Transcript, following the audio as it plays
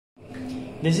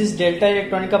This is Delta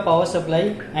Electronica power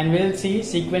supply, and we will see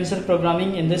sequential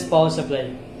programming in this power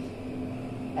supply.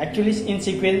 Actually, in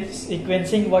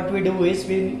sequencing, what we do is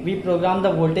we program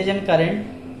the voltage and current,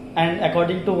 and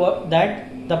according to that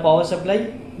the power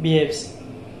supply behaves.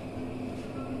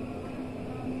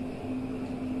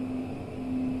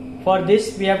 For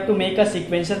this, we have to make a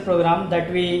sequential program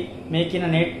that we make in a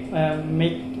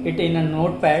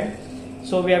notepad.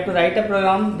 So we have to write a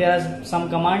program. There are some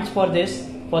commands for this,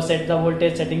 for set the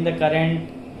voltage, setting the current,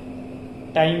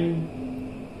 time.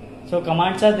 So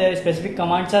commands are there, specific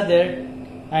commands are there,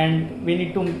 and we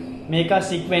need to make a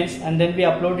sequence, and then we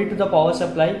upload it to the power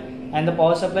supply, and the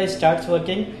power supply starts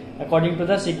working according to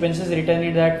the sequences written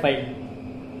in that file.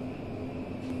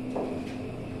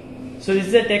 So this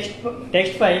is a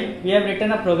text file. We have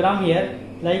written a program here.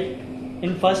 Like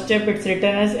in first step, it's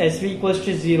written as SV equals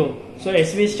to 0. So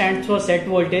SV stands for set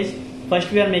voltage.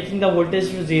 First we are making the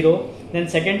voltage to 0. Then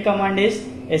second command is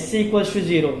SC equals to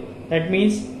 0. That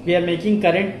means we are making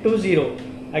current to 0.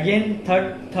 Again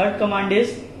third command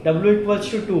is W equals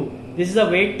to 2. This is the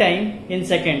wait time in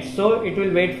seconds. So it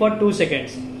will wait for 2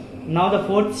 seconds. Now the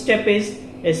fourth step is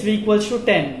SV equals to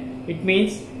 10. It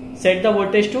means set the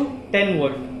voltage to 10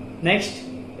 volt. Next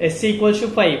SC equals to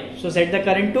 5. So set the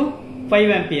current to 5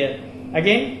 ampere.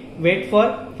 Again wait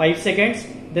for 5 seconds.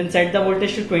 Then set the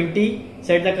voltage to 20.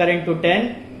 Set the current to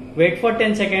 10. Wait for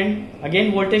 10 seconds.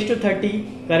 Again voltage to 30.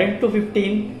 Current to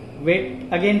 15. Wait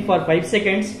again for 5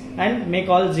 seconds and make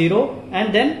all 0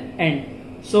 and then end.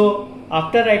 So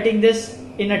after writing this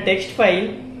in a text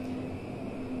file,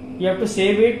 you have to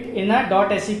save it in a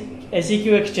 .seq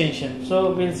extension.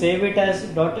 So we'll save it as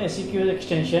 .seq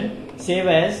extension. Save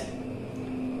as.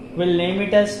 We'll name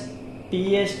it as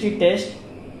test test.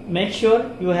 Make sure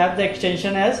you have the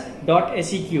extension as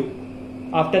 .seq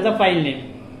after the file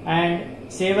name, and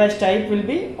save as type will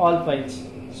be all files.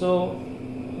 So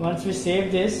once we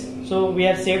save this, so we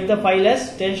have saved the file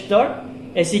as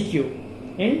test.seq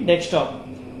in desktop.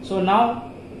 So now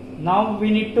we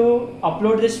need to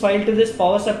upload this file to this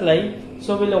power supply.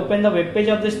 So we'll open the web page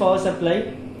of this power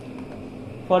supply.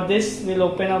 For this, we'll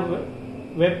open a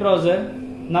web browser.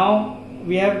 Now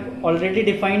we have already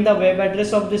defined the web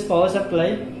address of this power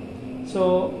supply.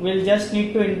 So we'll just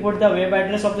need to input the web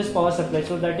address of this power supply.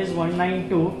 So that is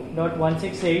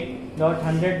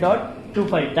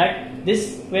 192.168.100.25. That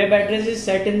this web address is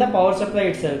set in the power supply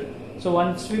itself. So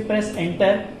once we press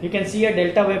enter, you can see a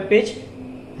Delta web page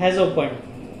has opened.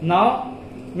 Now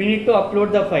we need to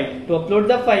upload the file. To upload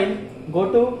the file,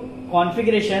 go to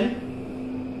configuration.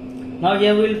 Now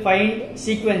here we will find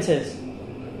sequences.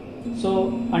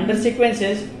 So under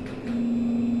sequences,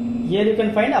 here you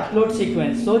can find upload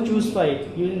sequence. So choose file.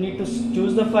 You need to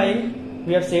choose the file.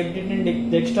 We have saved it in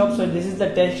desktop. So this is the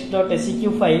test.seq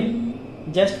file.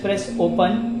 Just press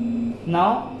open.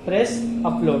 Now press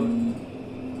upload.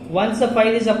 Once the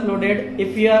file is uploaded,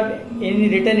 if you have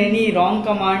written any wrong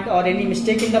command or any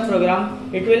mistake in the program,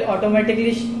 it will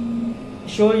automatically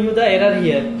show you the error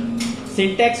here.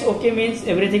 Syntax OK means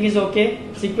everything is OK.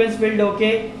 Sequence build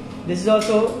OK. This is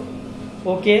also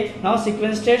OK. Now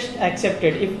sequence test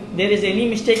accepted. If there is any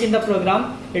mistake in the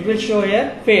program, it will show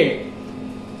here failed.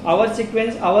 Our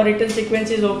written sequence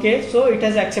is OK, so it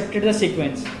has accepted the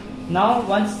sequence. Now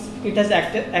once it has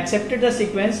accepted the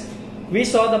sequence, we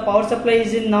saw the power supply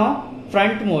is in now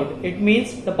front mode. It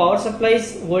means the power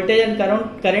supply's voltage and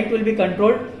current will be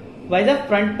controlled by the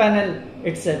front panel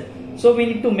itself. So we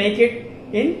need to make it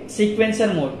in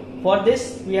sequencer mode. For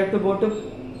this, we have to go to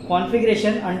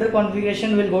configuration. Under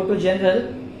configuration, we'll go to general.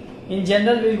 In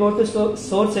general, we'll go to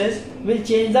sources. We'll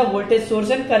change the voltage source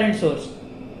and current source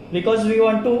because we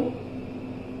want to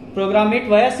program it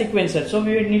via sequencer. So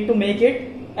we need to make it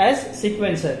as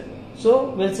sequencer.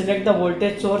 So we'll select the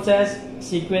voltage source as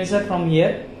sequencer from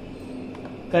here,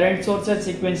 current source as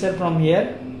sequencer from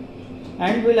here,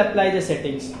 and we'll apply the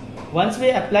settings. Once we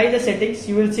apply the settings,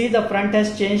 you will see the front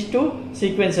has changed to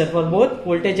sequencer for both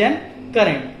voltage and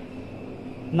current.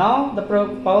 Now the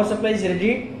power supply is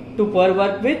ready to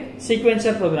work with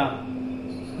sequencer program.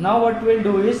 Now what we'll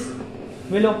do is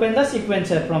we'll open the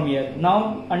sequencer from here.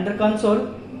 Now under console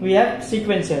we have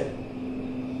sequencer.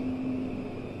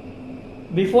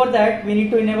 Before that, we need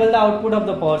to enable the output of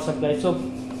the power supply. So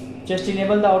just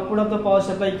enable the output of the power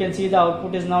supply. You can see the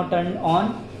output is now turned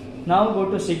on. Now go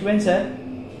to sequencer.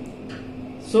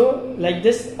 So like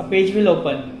this, a page will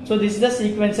open. So this is the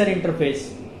sequencer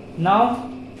interface. Now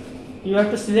you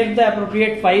have to select the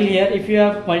appropriate file here. If you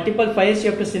have multiple files,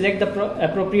 you have to select the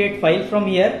appropriate file from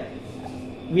here.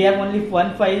 We have only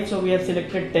one file, so we have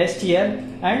selected test here,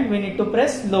 and we need to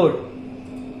press load.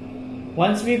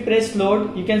 Once we press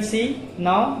load, you can see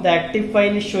now the active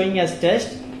file is showing as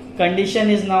test. Condition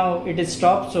is now it is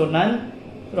stopped, so none.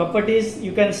 Properties,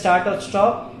 you can start or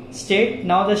stop. State,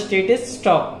 now the state is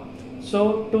stop.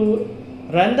 So to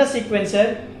run the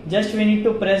sequencer, just we need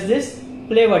to press this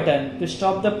play button. To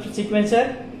stop the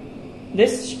sequencer,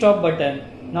 this stop button.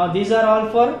 Now these are all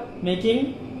for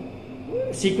making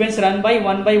sequence run by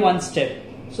one step.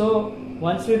 So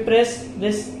once we press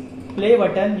this play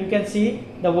button, you can see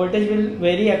the voltage will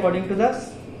vary according to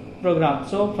the program.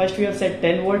 So first we have set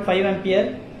 10 volt 5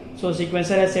 ampere. So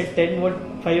sequencer has set 10 volt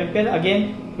 5 ampere.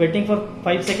 Again waiting for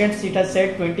 5 seconds, it has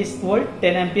set 20 volt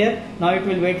 10 ampere. Now it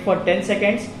will wait for 10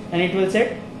 seconds and it will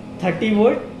set 30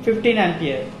 volt 15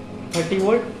 ampere. 30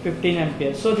 volt 15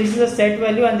 ampere. So this is the set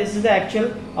value and this is the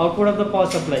actual output of the power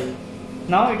supply.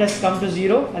 Now it has come to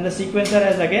 0 and the sequencer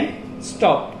has again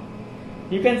stopped.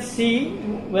 You can see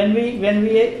when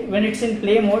it's in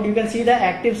play mode, you can see the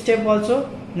active step also,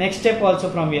 next step also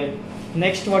from here.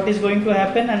 Next what is going to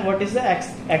happen and what is the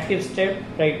active step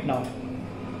right now.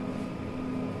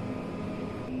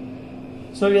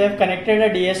 So we have connected a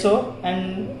DSO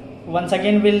and once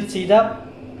again we'll see the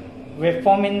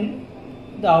waveform in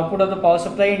the output of the power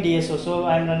supply in DSO. So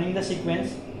I am running the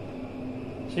sequence.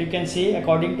 So you can see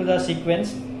according to the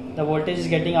sequence the voltage is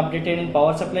getting updated in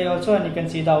power supply also, and you can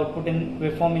see the output in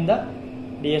waveform in the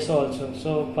DSO also.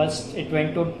 So first it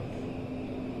went to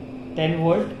 10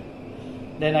 volt,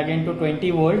 then again to 20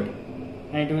 volt,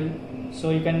 and it will,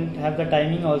 so you can have the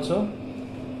timing also.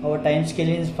 Our time scale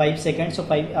is 5 seconds, so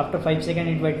after 5 seconds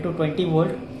it went to 20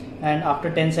 volt, and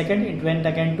after 10 seconds it went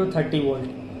again to 30 volt.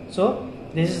 So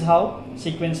this is how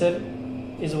sequencer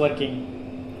is working.